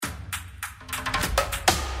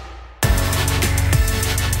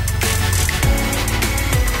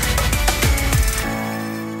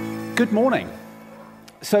Good morning.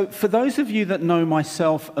 So for those of you that know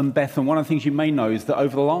myself and Bethan, one of the things you may know is that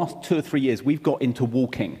over the last 2 or 3 years, we've got into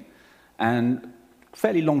walking and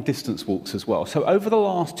fairly long distance walks as well. So over the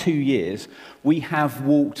last 2 years, we have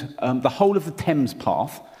walked the whole of the Thames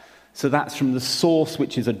Path. So that's from the source,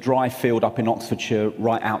 which is a dry field up in Oxfordshire,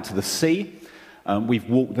 right out to the sea. We've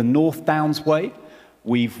walked the North Downs Way.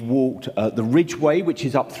 We've walked the Ridge Way, which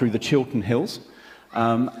is up through the Chiltern Hills.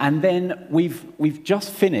 And then we've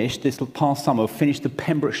just finished, this past summer, finished the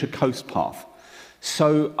Pembrokeshire Coast Path.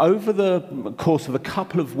 So over the course of a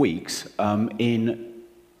couple of weeks in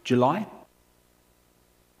July,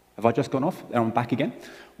 have I just gone off? I'm back again.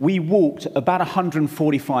 We walked about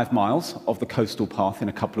 145 miles of the coastal path in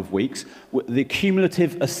a couple of weeks. The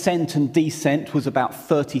cumulative ascent and descent was about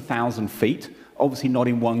 30,000 feet. Obviously not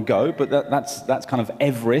in one go, but that's kind of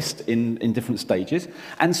Everest in different stages.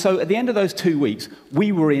 And so at the end of those 2 weeks,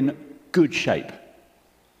 we were in good shape,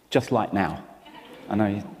 just like now. I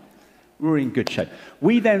know, we were in good shape.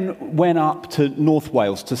 We then went up to North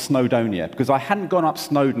Wales, to Snowdonia, because I hadn't gone up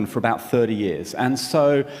Snowdon for about 30 years. And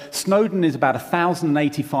so Snowdon is about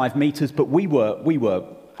 1,085 meters, but we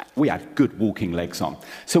had good walking legs on.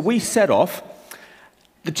 So we set off.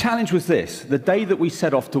 The challenge was this: the day that we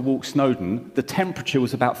set off to walk Snowdon, the temperature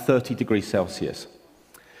was about 30 degrees Celsius.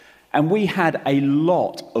 And we had a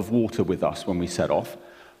lot of water with us when we set off,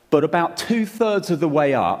 but about 2/3 of the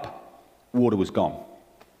way up, water was gone.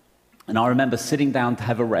 And I remember sitting down to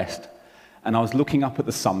have a rest, and I was looking up at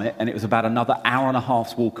the summit, and it was about another hour and a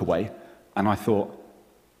half's walk away, and I thought,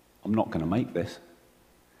 I'm not going to make this.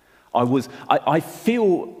 I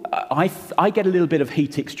get a little bit of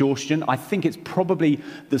heat exhaustion. I think it's probably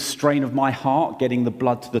the strain of my heart getting the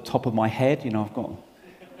blood to the top of my head. You know,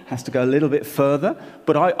 has to go a little bit further.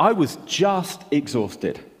 But I was just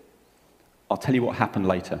exhausted. I'll tell you what happened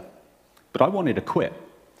later. But I wanted to quit.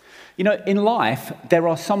 You know, in life, there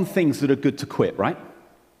are some things that are good to quit, right?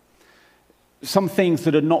 Some things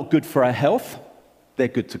that are not good for our health, they're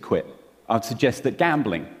good to quit. I'd suggest that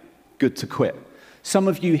gambling, good to quit. Some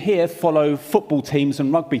of you here follow football teams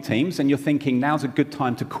and rugby teams, and you're thinking, now's a good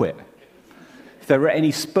time to quit. If there are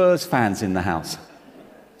any Spurs fans in the house,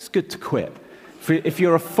 it's good to quit. If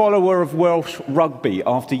you're a follower of Welsh rugby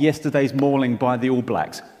after yesterday's mauling by the All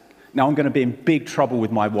Blacks, now I'm going to be in big trouble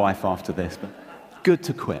with my wife after this, but good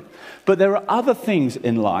to quit. But there are other things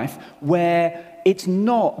in life where it's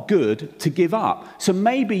not good to give up. So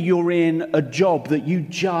maybe you're in a job that you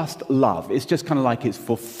just love. It's just kind of like it's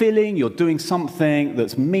fulfilling. You're doing something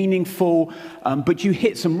that's meaningful, but you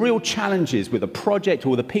hit some real challenges with a project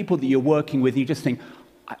or the people that you're working with. You just think,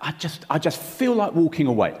 I just feel like walking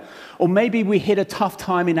away. Or maybe we hit a tough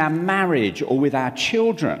time in our marriage or with our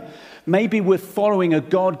children. Maybe we're following a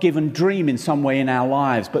God-given dream in some way in our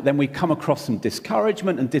lives, but then we come across some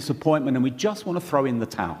discouragement and disappointment, and we just want to throw in the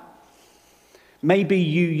towel. Maybe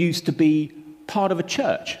you used to be part of a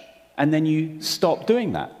church, and then you stopped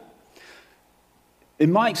doing that.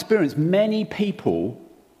 In my experience, many people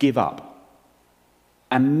give up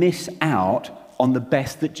and miss out on the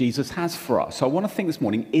best that Jesus has for us. So I want to think this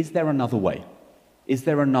morning, is there another way? Is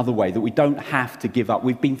there another way that we don't have to give up?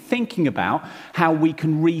 We've been thinking about how we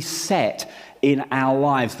can reset in our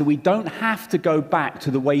lives, that we don't have to go back to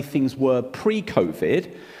the way things were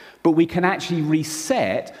pre-COVID, but we can actually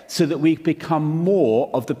reset so that we become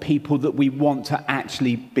more of the people that we want to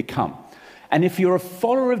actually become. And if you're a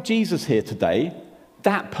follower of Jesus here today,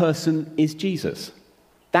 that person is Jesus.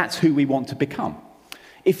 That's who we want to become.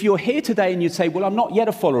 If you're here today and you say, well, I'm not yet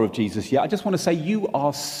a follower of Jesus yet, I just want to say you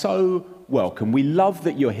are so welcome. We love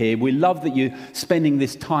that you're here. We love that you're spending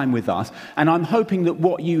this time with us. And I'm hoping that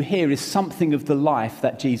what you hear is something of the life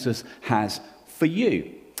that Jesus has for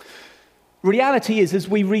you. Reality is, as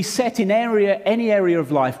we reset in any area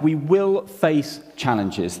of life, we will face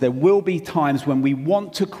challenges. There will be times when we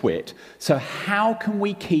want to quit. So how can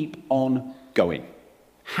we keep on going?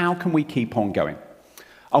 How can we keep on going?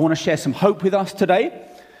 I want to share some hope with us today,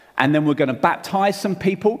 and then we're going to baptize some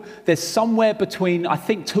people. There's somewhere between, I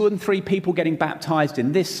think, 2 and 3 people getting baptized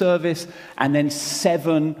in this service, and then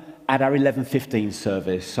 7 at our 11:15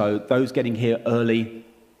 service. So those getting here early,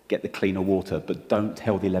 get the cleaner water, but don't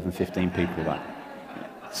tell the 11:15 people that.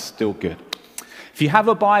 It's still good. If you have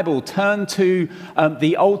a Bible, turn to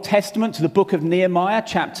the Old Testament, to the book of Nehemiah,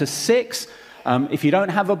 chapter 6. If you don't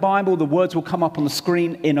have a Bible, the words will come up on the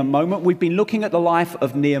screen in a moment. We've been looking at the life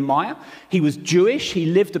of Nehemiah. He was Jewish. He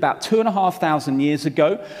lived about 2,500 years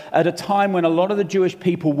ago at a time when a lot of the Jewish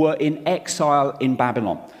people were in exile in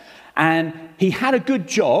Babylon. And he had a good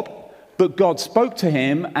job, but God spoke to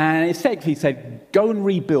him and he said, go and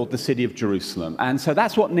rebuild the city of Jerusalem. And so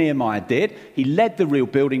that's what Nehemiah did. He led the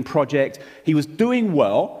rebuilding project. He was doing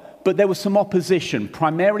well, but there was some opposition,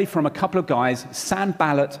 primarily from a couple of guys,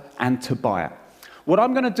 Sanballat and Tobiah. What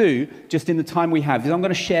I'm going to do, just in the time we have, is I'm going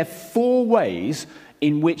to share 4 ways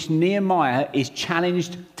in which Nehemiah is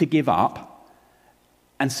challenged to give up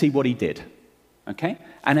and see what he did. Okay?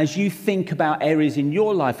 And as you think about areas in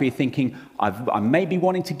your life where you're thinking, I may be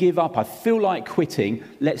wanting to give up, I feel like quitting,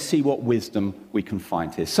 let's see what wisdom we can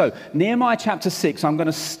find here. So, Nehemiah chapter 6, I'm going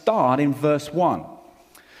to start in verse 1.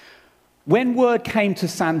 When word came to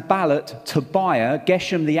Sanballat, Tobiah,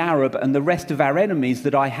 Geshem the Arab, and the rest of our enemies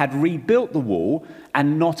that I had rebuilt the wall,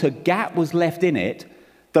 and not a gap was left in it,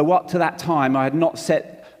 though up to that time I had not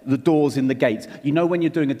set the doors in the gates. You know when you're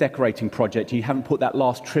doing a decorating project and you haven't put that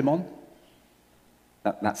last trim on?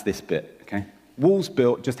 That's this bit, okay? Walls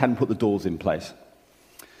built, just hadn't put the doors in place.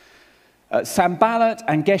 Sanballat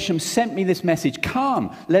and Geshem sent me this message,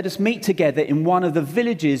 "Come, let us meet together in one of the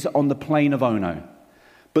villages on the plain of Ono."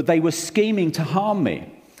 But they were scheming to harm me.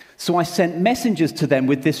 So I sent messengers to them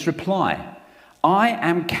with this reply: "I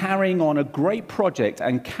am carrying on a great project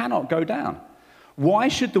and cannot go down. Why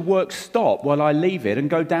should the work stop while I leave it and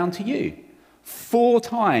go down to you?" 4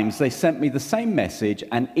 times they sent me the same message,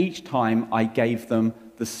 and each time I gave them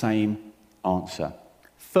the same answer.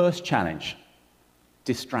 First challenge,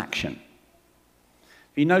 distraction.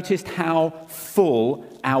 Have you noticed how full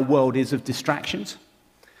our world is of distractions?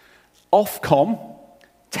 Ofcom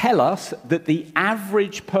tell us that the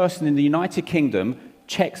average person in the United Kingdom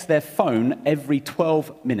checks their phone every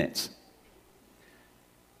 12 minutes.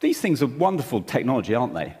 These things are wonderful technology,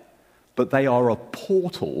 aren't they? But they are a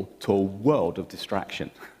portal to a world of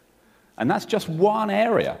distraction. And that's just one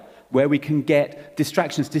area where we can get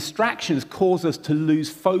distractions. Distractions cause us to lose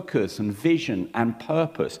focus and vision and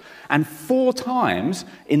purpose. And 4 times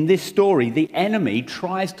in this story, the enemy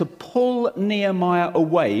tries to pull Nehemiah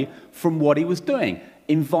away from what he was doing,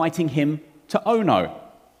 inviting him to Ono.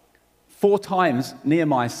 4 times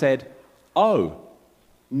Nehemiah said, "Oh,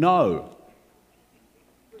 no."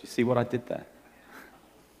 Do you see what I did there?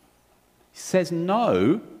 He says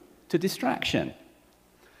no to distraction.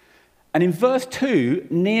 And in verse 2,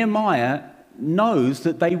 Nehemiah knows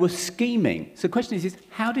that they were scheming. So the question is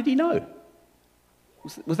how did he know?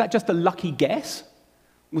 Was that just a lucky guess?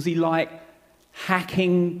 Was he like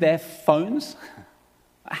hacking their phones?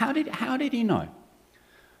 How did he know?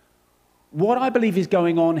 What I believe is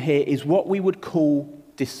going on here is what we would call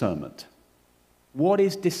discernment. What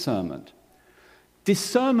is discernment?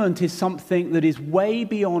 Discernment is something that is way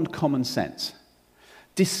beyond common sense.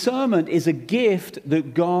 Discernment is a gift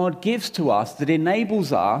that God gives to us that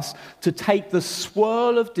enables us to take the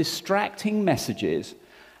swirl of distracting messages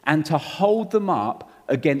and to hold them up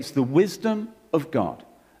against the wisdom of God,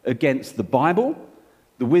 against the Bible,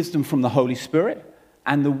 the wisdom from the Holy Spirit,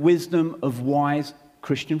 and the wisdom of wise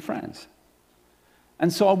Christian friends.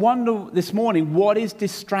 And so I wonder this morning, what is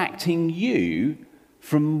distracting you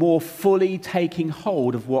from more fully taking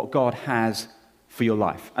hold of what God has for your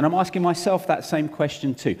life? And I'm asking myself that same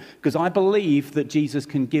question too, because I believe that Jesus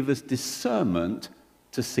can give us discernment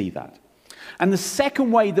to see that. And the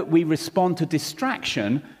second way that we respond to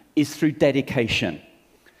distraction is through dedication.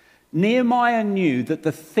 Nehemiah knew that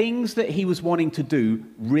the things that he was wanting to do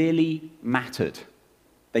really mattered.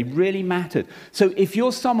 They really mattered. So if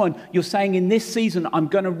you're someone, you're saying in this season, I'm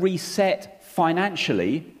going to reset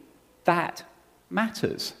financially, that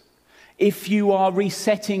matters. If you are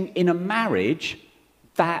resetting in a marriage,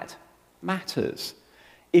 that matters.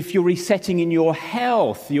 If you're resetting in your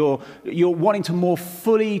health, you're wanting to more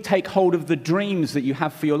fully take hold of the dreams that you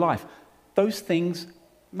have for your life, those things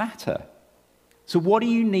matter. So what do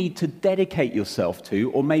you need to dedicate yourself to,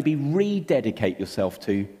 or maybe rededicate yourself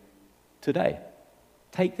to today?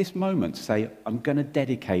 Take this moment to say, I'm going to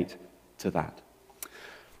dedicate to that.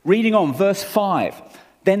 Reading on, verse 5.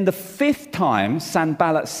 Then the 5th time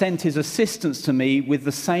Sanballat sent his assistants to me with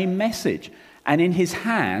the same message, and in his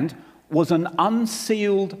hand was an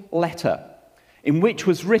unsealed letter, in which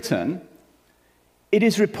was written, "It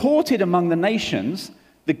is reported among the nations,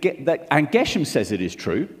 and Geshem says it is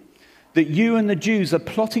true, that you and the Jews are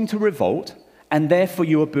plotting to revolt, and therefore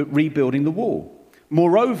you are rebuilding the wall.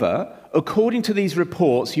 Moreover, according to these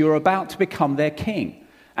reports, you are about to become their king,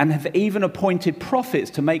 and have even appointed prophets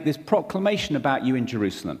to make this proclamation about you in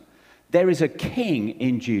Jerusalem. There is a king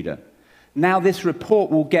in Judah. Now this report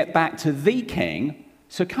will get back to the king,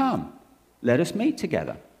 so come, let us meet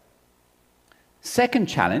together." Second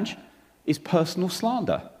challenge is personal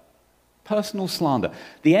slander. Personal slander.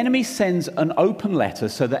 The enemy sends an open letter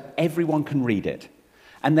so that everyone can read it.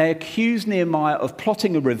 And they accuse Nehemiah of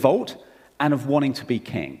plotting a revolt and of wanting to be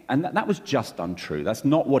king. And that was just untrue. That's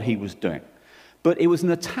not what he was doing. But it was an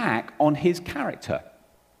attack on his character.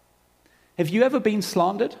 Have you ever been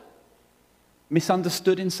slandered?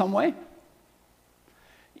 Misunderstood in some way?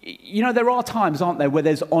 You know, there are times, aren't there, where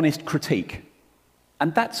there's honest critique.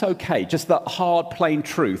 And that's okay, just that hard, plain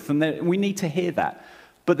truth. And we need to hear that.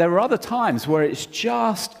 But there are other times where it's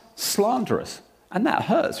just slanderous. And that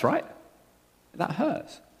hurts, right? That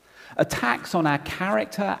hurts. Attacks on our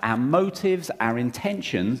character, our motives, our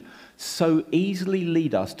intentions so easily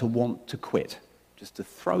lead us to want to quit, just to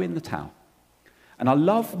throw in the towel. And I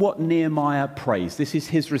love what Nehemiah prays. This is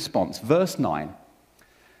his response. Verse 9.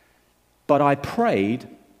 But I prayed,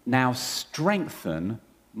 now strengthen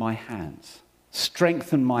my hands.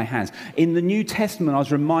 Strengthen my hands. In the New Testament, I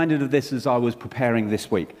was reminded of this as I was preparing this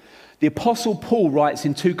week. The Apostle Paul writes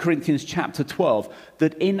in 2 Corinthians chapter 12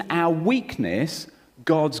 that in our weakness,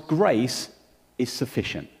 God's grace is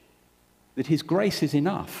sufficient. That his grace is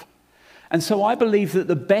enough. And so I believe that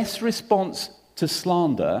the best response to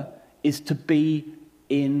slander is to be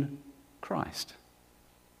in Christ.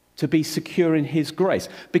 To be secure in his grace.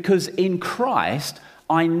 Because in Christ,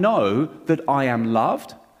 I know that I am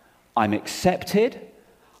loved, I'm accepted,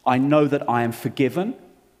 I know that I am forgiven,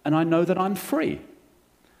 and I know that I'm free.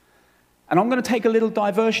 And I'm going to take a little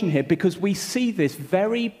diversion here because we see this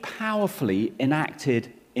very powerfully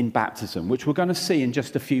enacted in baptism, which we're going to see in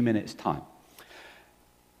just a few minutes' time.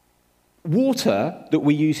 Water that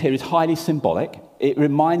we use here is highly symbolic. It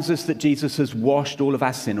reminds us that Jesus has washed all of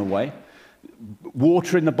our sin away.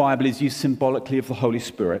 Water in the Bible is used symbolically of the Holy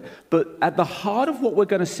Spirit. But at the heart of what we're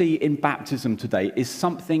going to see in baptism today is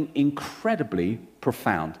something incredibly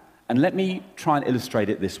profound. And let me try and illustrate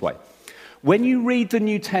it this way. When you read the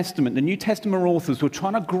New Testament authors were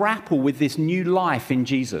trying to grapple with this new life in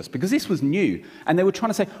Jesus, because this was new. And they were trying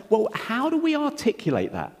to say, well, how do we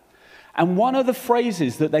articulate that? And one of the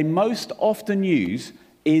phrases that they most often use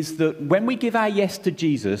is that when we give our yes to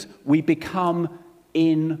Jesus, we become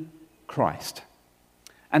in Christ.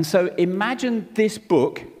 And so imagine this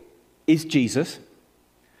book is Jesus,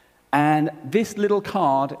 and this little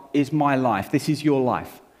card is my life. This is your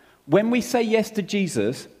life. When we say yes to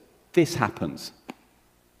Jesus, this happens.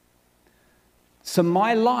 So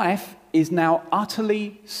my life is now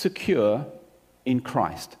utterly secure in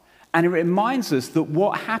Christ. And it reminds us that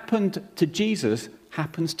what happened to Jesus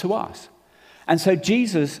happens to us. And so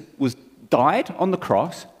Jesus died on the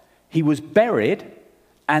cross, he was buried,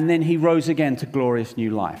 and then he rose again to glorious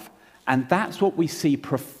new life. And that's what we see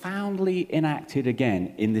profoundly enacted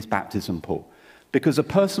again in this baptism pool. Because a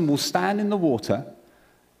person will stand in the water,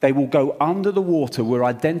 they will go under the water, we're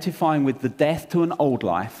identifying with the death to an old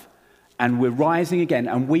life, and we're rising again.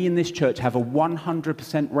 And we in this church have a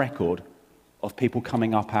 100% record of people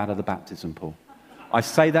coming up out of the baptism pool. I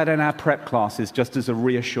say that in our prep classes just as a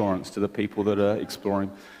reassurance to the people that are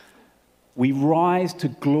exploring. We rise to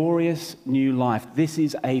glorious new life. This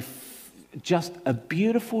is just a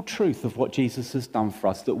beautiful truth of what Jesus has done for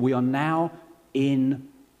us, that we are now in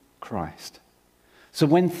Christ. So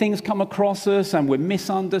when things come across us and we're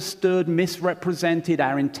misunderstood, misrepresented,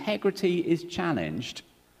 our integrity is challenged,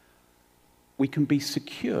 we can be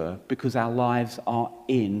secure because our lives are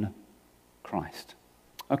in Christ.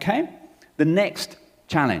 Okay? The next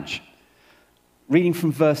challenge, reading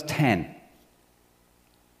from verse 10.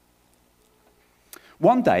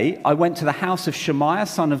 One day, I went to the house of Shemaiah,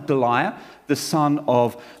 son of Delaiah, the son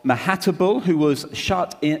of Mehetabel, who was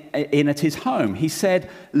shut in at his home. He said,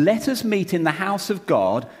 "Let us meet in the house of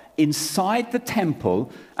God inside the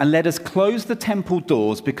temple, and let us close the temple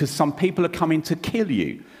doors, because some people are coming to kill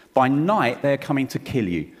you. By night, they are coming to kill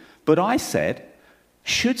you." But I said,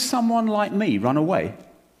 "Should someone like me run away?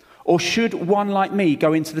 Or should one like me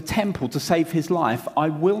go into the temple to save his life? I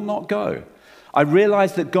will not go." I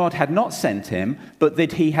realized that God had not sent him, but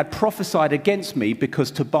that he had prophesied against me because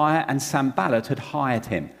Tobiah and Sanballat had hired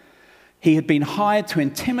him. He had been hired to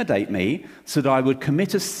intimidate me so that I would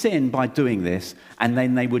commit a sin by doing this, and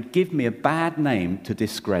then they would give me a bad name to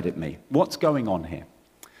discredit me. What's going on here?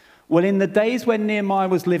 Well, in the days when Nehemiah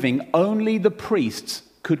was living, only the priests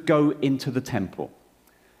could go into the temple.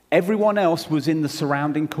 Everyone else was in the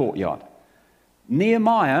surrounding courtyard.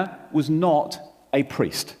 Nehemiah was not a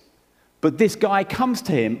priest. But this guy comes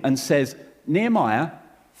to him and says, "Nehemiah,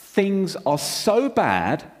 things are so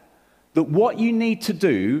bad that what you need to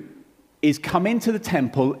do is come into the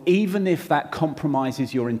temple even if that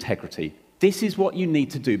compromises your integrity. This is what you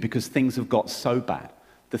need to do because things have got so bad."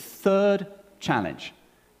 The third challenge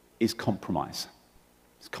is compromise.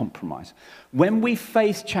 It's compromise. When we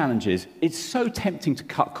face challenges, it's so tempting to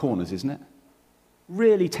cut corners, isn't it?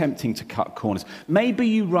 Really tempting to cut corners. Maybe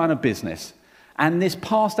you run a business and this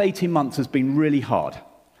past 18 months has been really hard.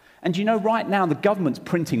 And you know, right now the government's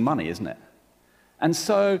printing money, isn't it? And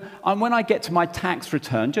so when I get to my tax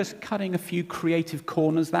return, just cutting a few creative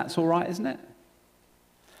corners, that's all right, isn't it?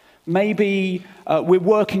 Maybe we're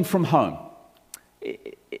working from home.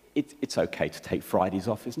 It's okay to take Fridays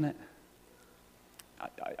off, isn't it?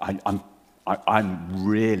 I'm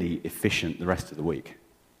really efficient the rest of the week.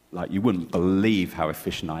 Like, you wouldn't believe how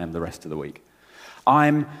efficient I am the rest of the week.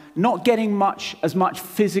 I'm not getting as much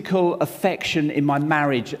physical affection in my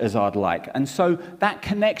marriage as I'd like. And so that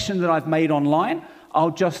connection that I've made online,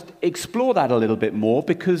 I'll just explore that a little bit more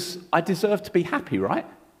because I deserve to be happy, right?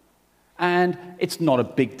 And it's not a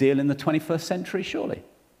big deal in the 21st century, surely.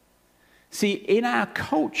 See, in our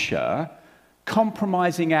culture,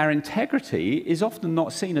 compromising our integrity is often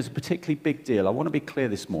not seen as a particularly big deal. I want to be clear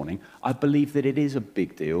this morning. I believe that it is a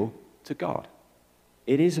big deal to God.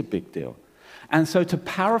 It is a big deal. And so to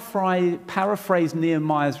paraphrase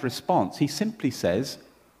Nehemiah's response, he simply says,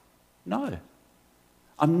 no,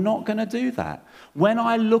 I'm not going to do that. When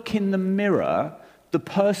I look in the mirror, the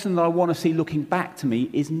person that I want to see looking back to me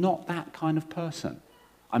is not that kind of person.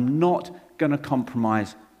 I'm not going to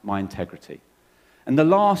compromise my integrity. And the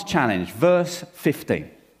last challenge, verse 15.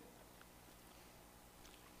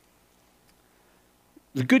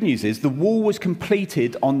 The good news is the wall was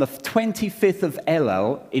completed on the 25th of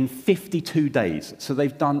Elul in 52 days. So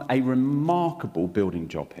they've done a remarkable building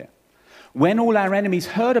job here. When all our enemies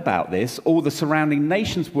heard about this, all the surrounding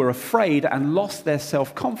nations were afraid and lost their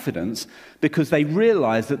self-confidence because they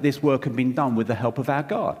realized that this work had been done with the help of our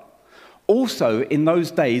God. Also, in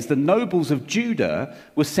those days, the nobles of Judah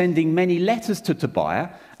were sending many letters to Tobiah,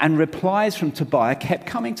 and replies from Tobiah kept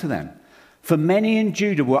coming to them. For many in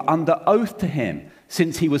Judah were under oath to him,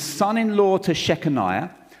 since he was son-in-law to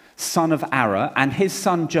Shechaniah, son of Ara, and his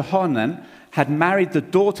son Jehohanan had married the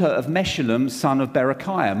daughter of Meshullam, son of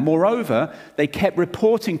Berechiah. Moreover, they kept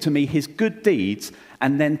reporting to me his good deeds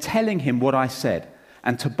and then telling him what I said.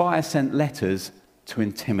 And Tobiah sent letters to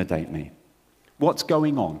intimidate me. What's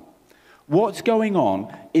going on? What's going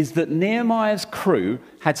on is that Nehemiah's crew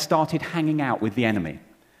had started hanging out with the enemy.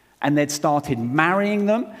 And they'd started marrying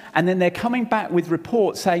them, and then they're coming back with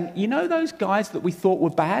reports saying, you know those guys that we thought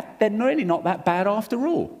were bad? They're really not that bad after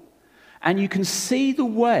all. And you can see the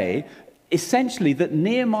way, essentially, that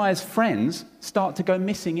Nehemiah's friends start to go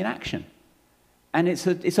missing in action. And it's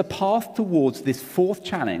a path towards this fourth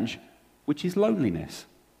challenge, which is loneliness.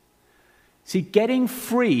 See, getting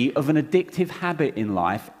free of an addictive habit in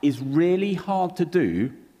life is really hard to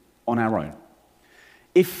do on our own.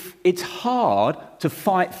 If it's hard to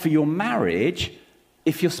fight for your marriage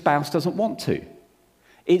if your spouse doesn't want to.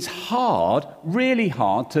 It's hard, really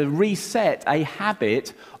hard, to reset a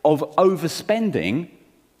habit of overspending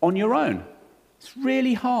on your own. It's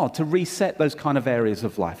really hard to reset those kind of areas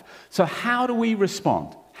of life. So how do we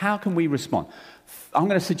respond? How can we respond? I'm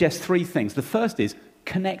going to suggest three things. The first is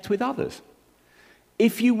connect with others.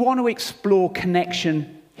 If you want to explore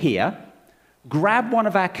connection here, grab one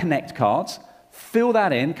of our Connect cards, fill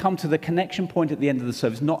that in, come to the connection point at the end of the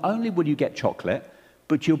service. Not only will you get chocolate,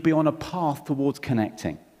 but you'll be on a path towards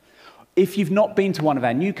connecting. If you've not been to one of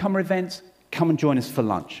our newcomer events, come and join us for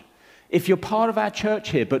lunch. If you're part of our church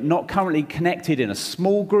here, but not currently connected in a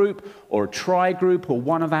small group or a tri group or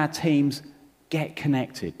one of our teams, get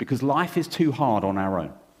connected because life is too hard on our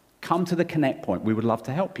own. Come to the Connect point. We would love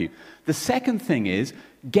to help you. The second thing is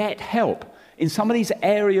get help. In some of these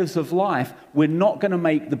areas of life, we're not going to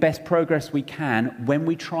make the best progress we can when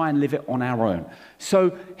we try and live it on our own.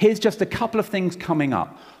 So here's just a couple of things coming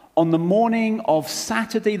up. On the morning of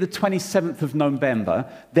Saturday, the 27th of November,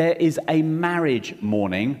 there is a marriage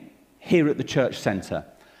morning here at the church centre.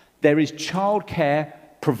 There is childcare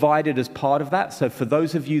provided as part of that. So for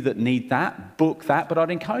those of you that need that, book that. But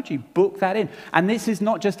I'd encourage you, book that in. And this is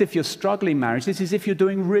not just if you're struggling in marriage. This is if you're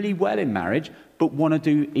doing really well in marriage, but want to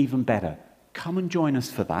do even better. Come and join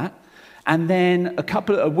us for that. And then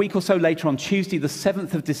a week or so later on Tuesday, the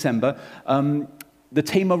 7th of December, the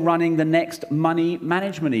team are running the next money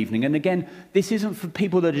management evening. And again, this isn't for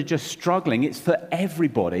people that are just struggling. It's for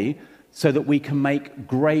everybody so that we can make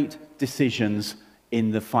great decisions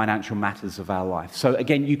in the financial matters of our life. So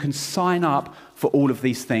again, you can sign up for all of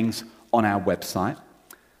these things on our website.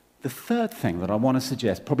 The third thing that I want to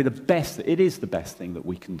suggest, probably the best thing that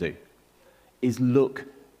we can do, is look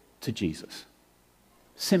to Jesus.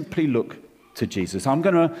 Simply look to Jesus. I'm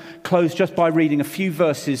going to close just by reading a few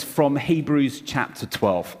verses from Hebrews chapter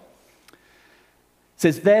 12. It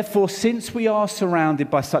says, therefore, since we are surrounded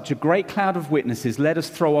by such a great cloud of witnesses, let us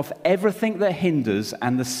throw off everything that hinders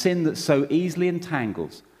and the sin that so easily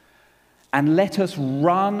entangles, and let us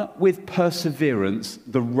run with perseverance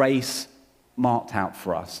the race marked out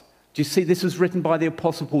for us. Do you see this was written by the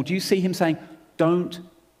Apostle Paul? Do you see him saying, don't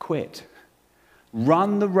quit.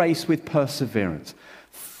 Run the race with perseverance,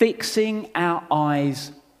 fixing our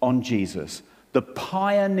eyes on Jesus, the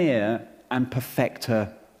pioneer and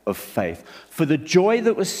perfecter of faith. For the joy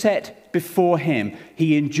that was set before him,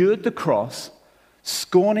 he endured the cross,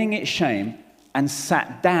 scorning its shame, and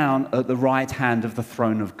sat down at the right hand of the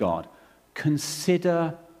throne of God.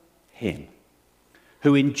 Consider him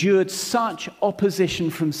who endured such opposition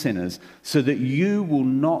from sinners so that you will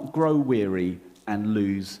not grow weary and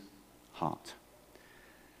lose heart.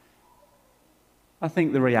 I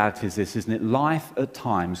think the reality is this, isn't it? Life at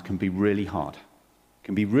times can be really hard.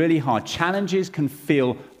 Can be really hard. Challenges can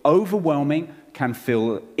feel overwhelming, can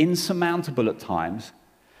feel insurmountable at times.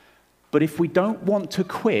 But if we don't want to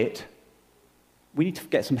quit, we need to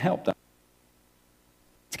get some help done.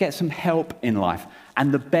 To get some help in life,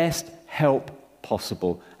 and the best help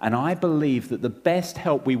possible. And I believe that the best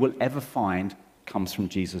help we will ever find comes from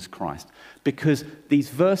Jesus Christ. Because these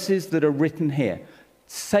verses that are written here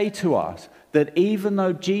say to us that even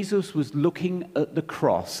though Jesus was looking at the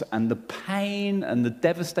cross and the pain and the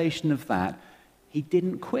devastation of that, he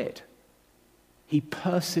didn't quit. He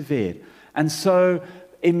persevered. And so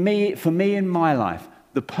for me in my life,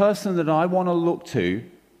 the person that I want to look to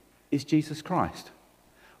is Jesus Christ.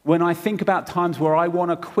 When I think about times where I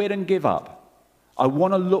want to quit and give up, I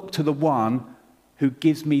want to look to the one who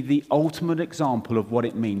gives me the ultimate example of what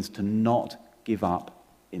it means to not give up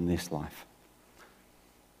in this life.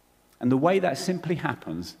 And the way that simply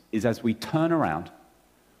happens is as we turn around,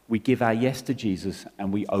 we give our yes to Jesus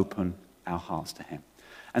and we open our hearts to him.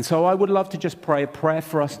 And so I would love to just pray a prayer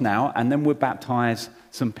for us now, and then we'll baptize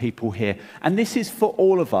some people here. And this is for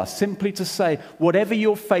all of us, simply to say, whatever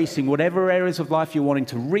you're facing, whatever areas of life you're wanting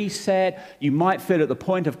to reset, you might feel at the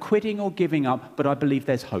point of quitting or giving up, but I believe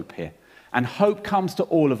there's hope here. And hope comes to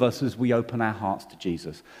all of us as we open our hearts to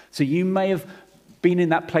Jesus. So you may have been in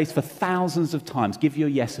that place for thousands of times. Give your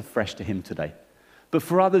yes afresh to him today. But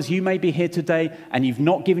for others, you may be here today and you've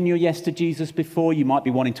not given your yes to Jesus before. You might be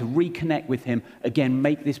wanting to reconnect with him. Again,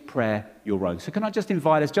 make this prayer your own. So can I just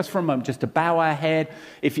invite us just for a moment just to bow our head.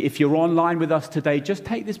 If you're online with us today, just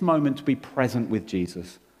take this moment to be present with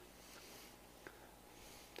Jesus.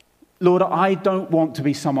 Lord, I don't want to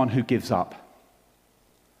be someone who gives up.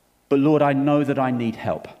 But Lord, I know that I need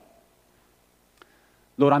help.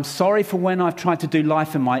 Lord, I'm sorry for when I've tried to do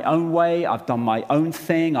life in my own way. I've done my own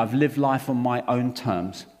thing. I've lived life on my own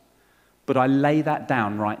terms. But I lay that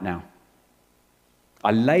down right now.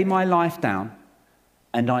 I lay my life down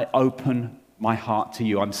and I open my heart to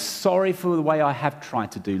you. I'm sorry for the way I have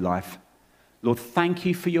tried to do life. Lord, thank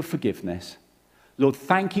you for your forgiveness. Lord,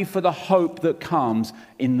 thank you for the hope that comes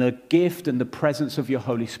in the gift and the presence of your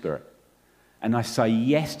Holy Spirit. And I say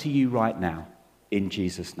yes to you right now in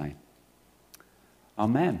Jesus' name.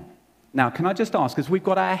 Amen. Now, can I just ask, as we've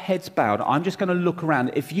got our heads bowed, I'm just going to look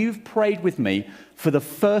around. If you've prayed with me for the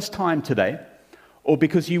first time today, or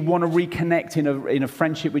because you want to reconnect in a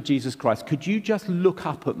friendship with Jesus Christ, could you just look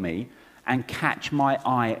up at me and catch my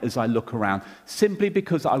eye as I look around? Simply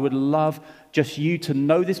because I would love just you to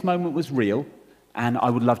know this moment was real, and I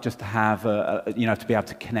would love just to have, to be able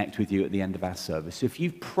to connect with you at the end of our service. So if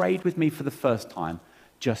you've prayed with me for the first time,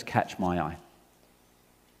 just catch my eye.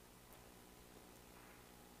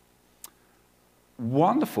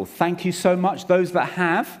 Wonderful. Thank you so much. Those that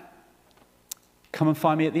have, come and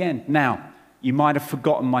find me at the end. Now, you might have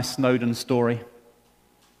forgotten my Snowdon story.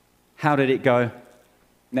 How did it go?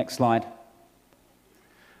 Next slide.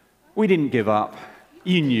 We didn't give up.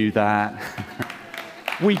 You knew that.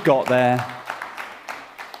 We got there.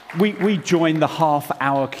 We joined the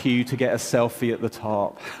half-hour queue to get a selfie at the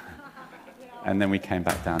top. And then we came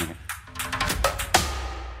back down again.